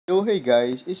So hey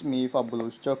guys, it's me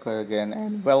Fabulous Joker again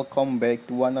and welcome back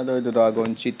to another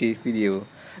Dragon City video.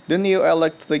 The new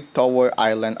electric tower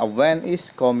island event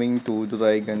is coming to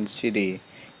Dragon City.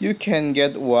 You can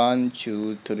get 1,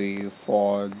 2, 3,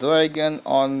 4 dragon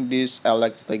on this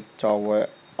electric tower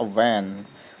event.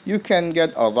 You can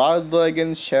get a rare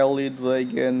dragon, Shelly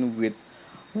dragon with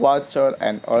water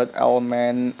and earth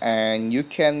element, and you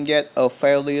can get a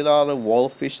fairly rare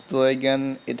wolfish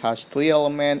dragon. It has 3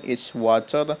 elements: it's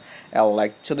water,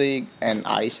 electric and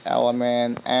ice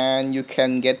element. And you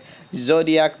can get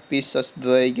zodiac Pisces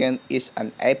dragon. It's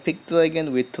an epic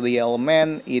dragon with 3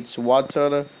 elements: it's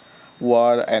water,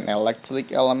 war and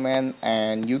electric element.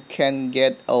 And you can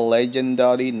get a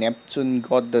legendary Neptune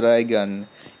god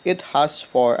dragon. It has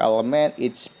 4 elements: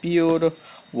 it's pure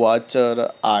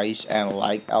water, ice and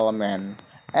light element.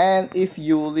 And if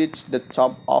you reach the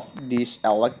top of this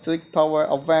electric tower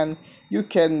event, you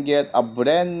can get a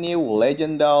brand new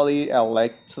legendary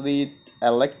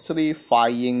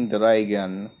electrifying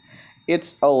dragon.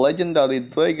 It's a legendary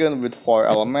dragon with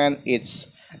 4 elements: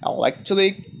 it's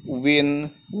electric,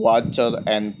 wind, water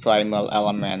and primal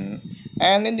element.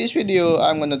 And in this video,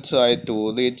 I'm gonna try to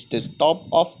reach the top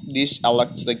of this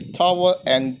electric tower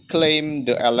and claim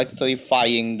the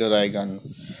electrifying dragon.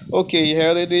 Okay,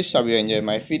 here it is. Hope you enjoy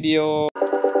my video.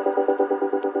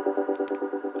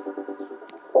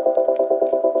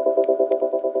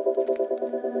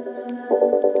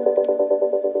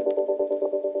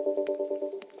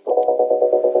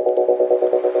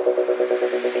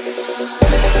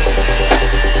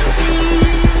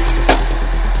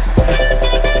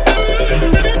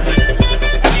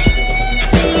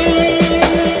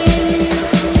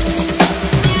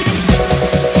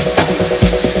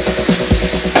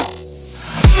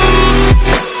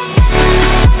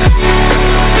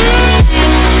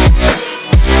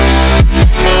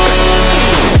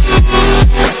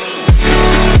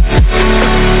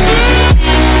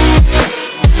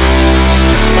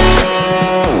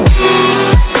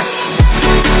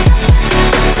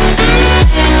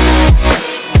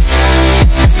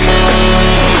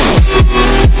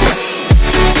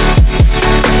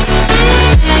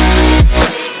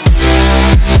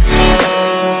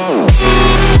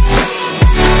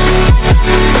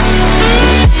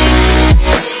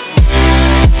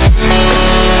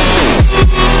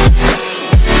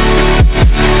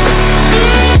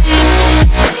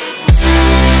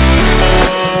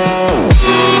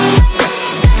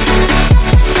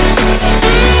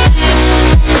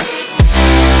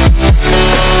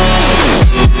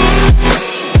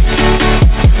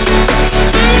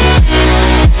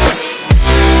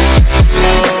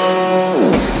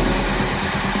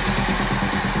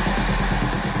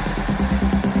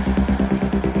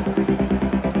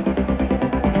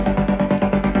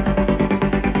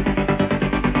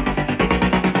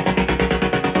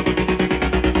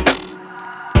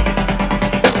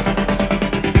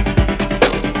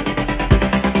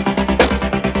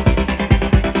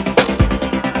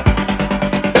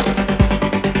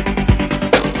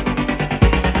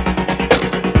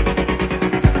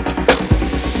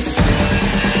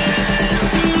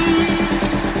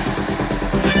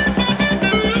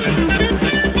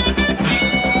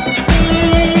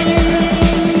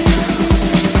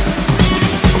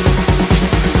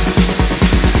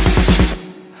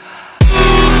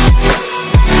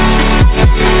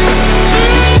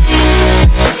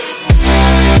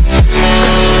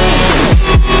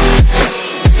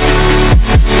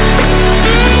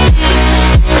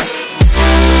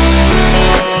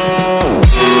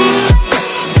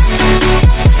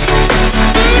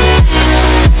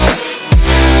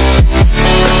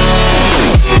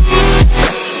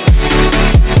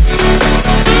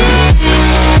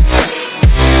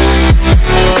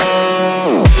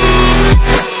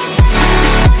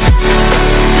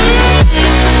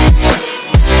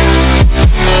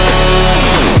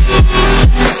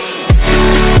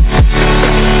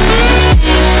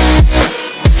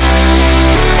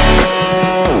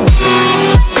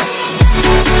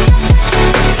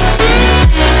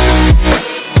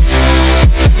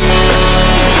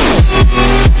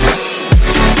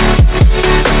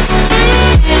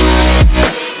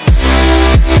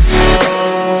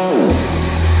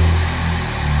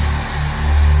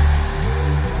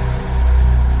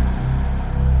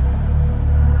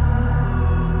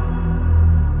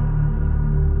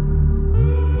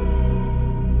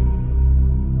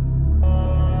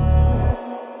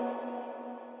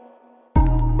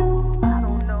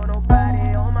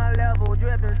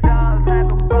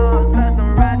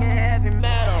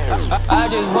 I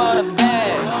just want a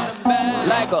bag,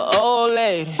 like an old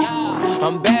lady.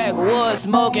 I'm backwoods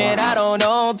smoking, I don't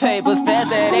own papers, pass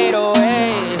that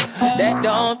 808.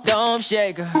 that don't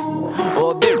shake her.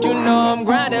 Oh, bitch, you know I'm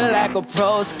grinding like a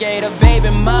pro skater. Baby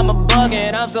mama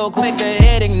bugging, I'm so quick to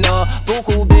hit ignore.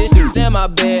 Buku bitches in my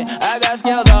bed, I got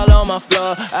scales all on my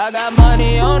floor. I got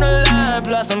money on the line,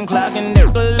 plus I'm clocking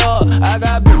it galore. I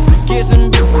got bitches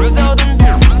kissing bitches, all them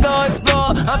bitches go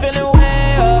explore. I'm feeling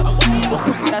way up,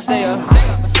 I stay up.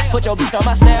 Put your bitch on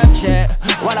my Snapchat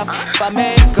while I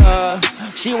make her.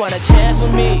 She want a chance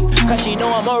with me, cause she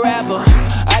know I'm a rapper.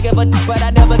 I give a but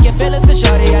I never get feelings, cause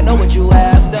shorty, I know what you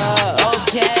after.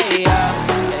 Okay,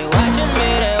 they watching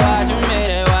me, they watching me,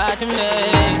 they watching me.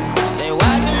 They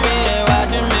watching me, they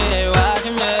watching me, they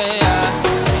watching me.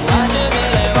 They watching me,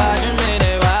 they watching me,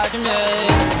 they watching me.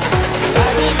 They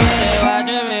watching me, they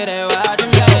watching me, they watching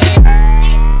me.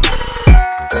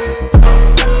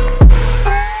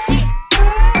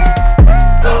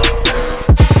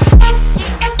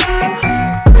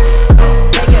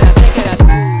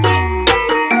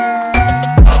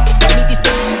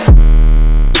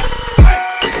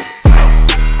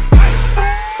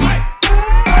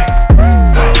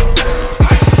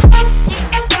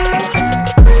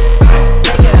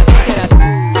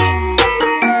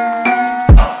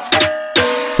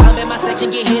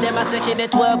 At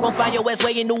 12, gon' find your ass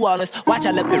way in New Orleans. Watch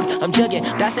I look, I'm jugging.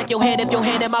 Dissect your hand if your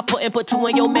hand in my puttin'. Put two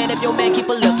in your man if your man keep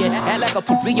a looking. Act like a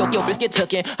poopy, yo, bitch get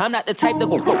tookin'. I'm not the type to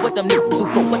go fuck with them niggas who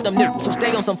fuck with them niggas who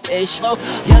stay on some fish. Oh,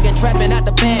 young and trappin' out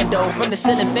the bando. From the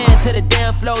ceiling fan to the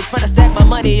damn floor. Tryna stack my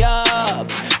money up,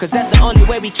 cause that's the only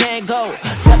way we can go.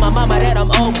 Tell my mama that I'm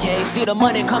okay. See the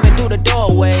money coming through the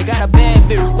doorway. Got a bad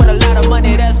bitch with a lot of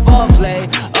money, that's foreplay.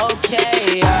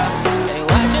 Okay, they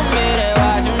watching me, they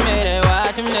watching me, they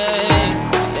watching me.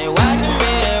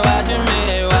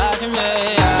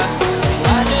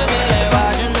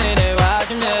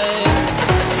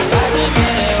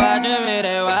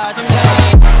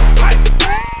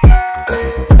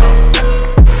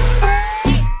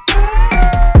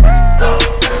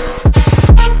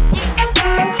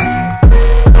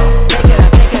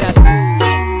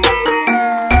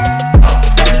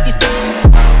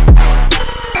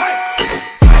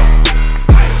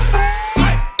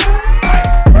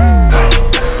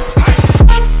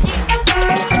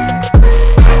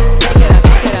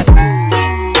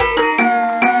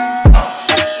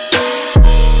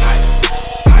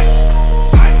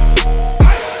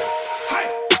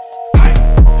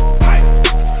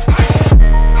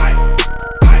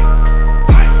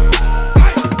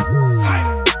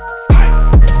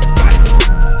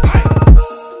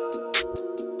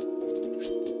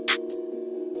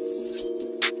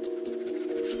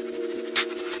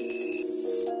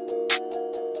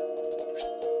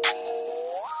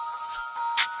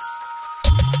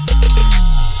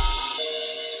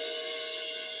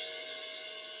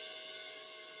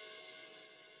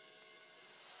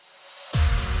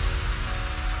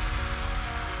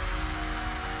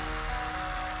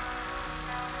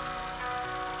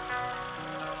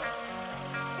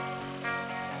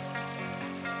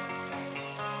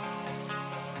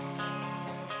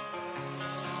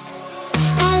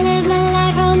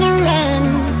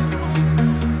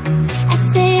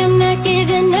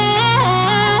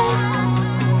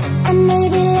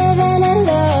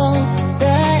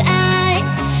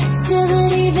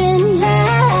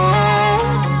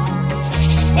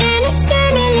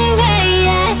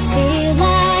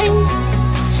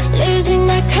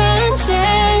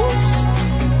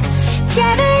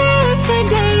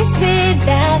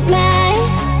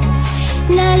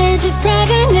 Knowledge of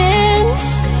provenance.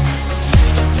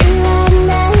 Throughout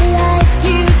my life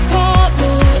you called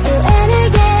me a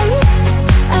renegade.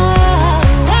 Oh,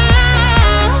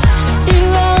 wow.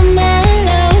 Through all my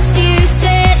lows you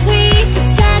said we could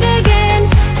start again.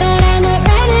 But I'm a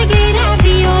renegade of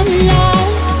your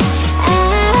love.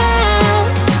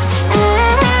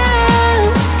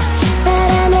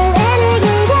 But I'm a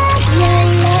renegade of your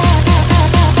love.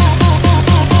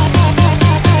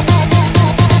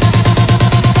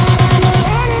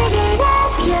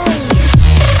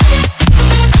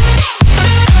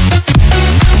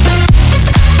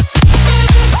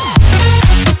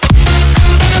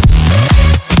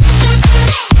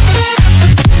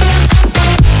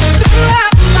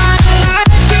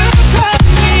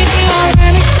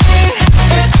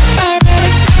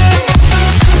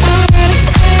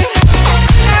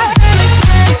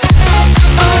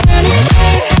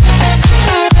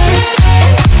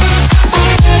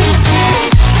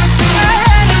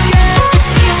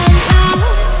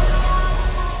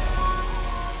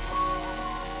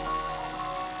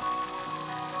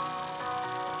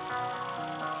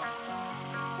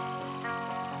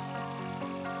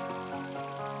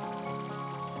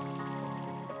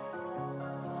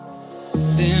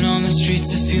 Been on the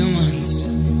streets a few months.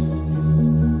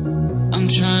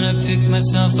 pick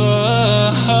myself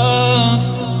up.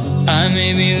 I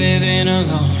may be living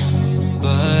alone,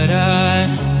 but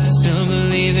I still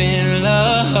believe in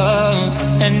love.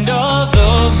 And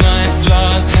although my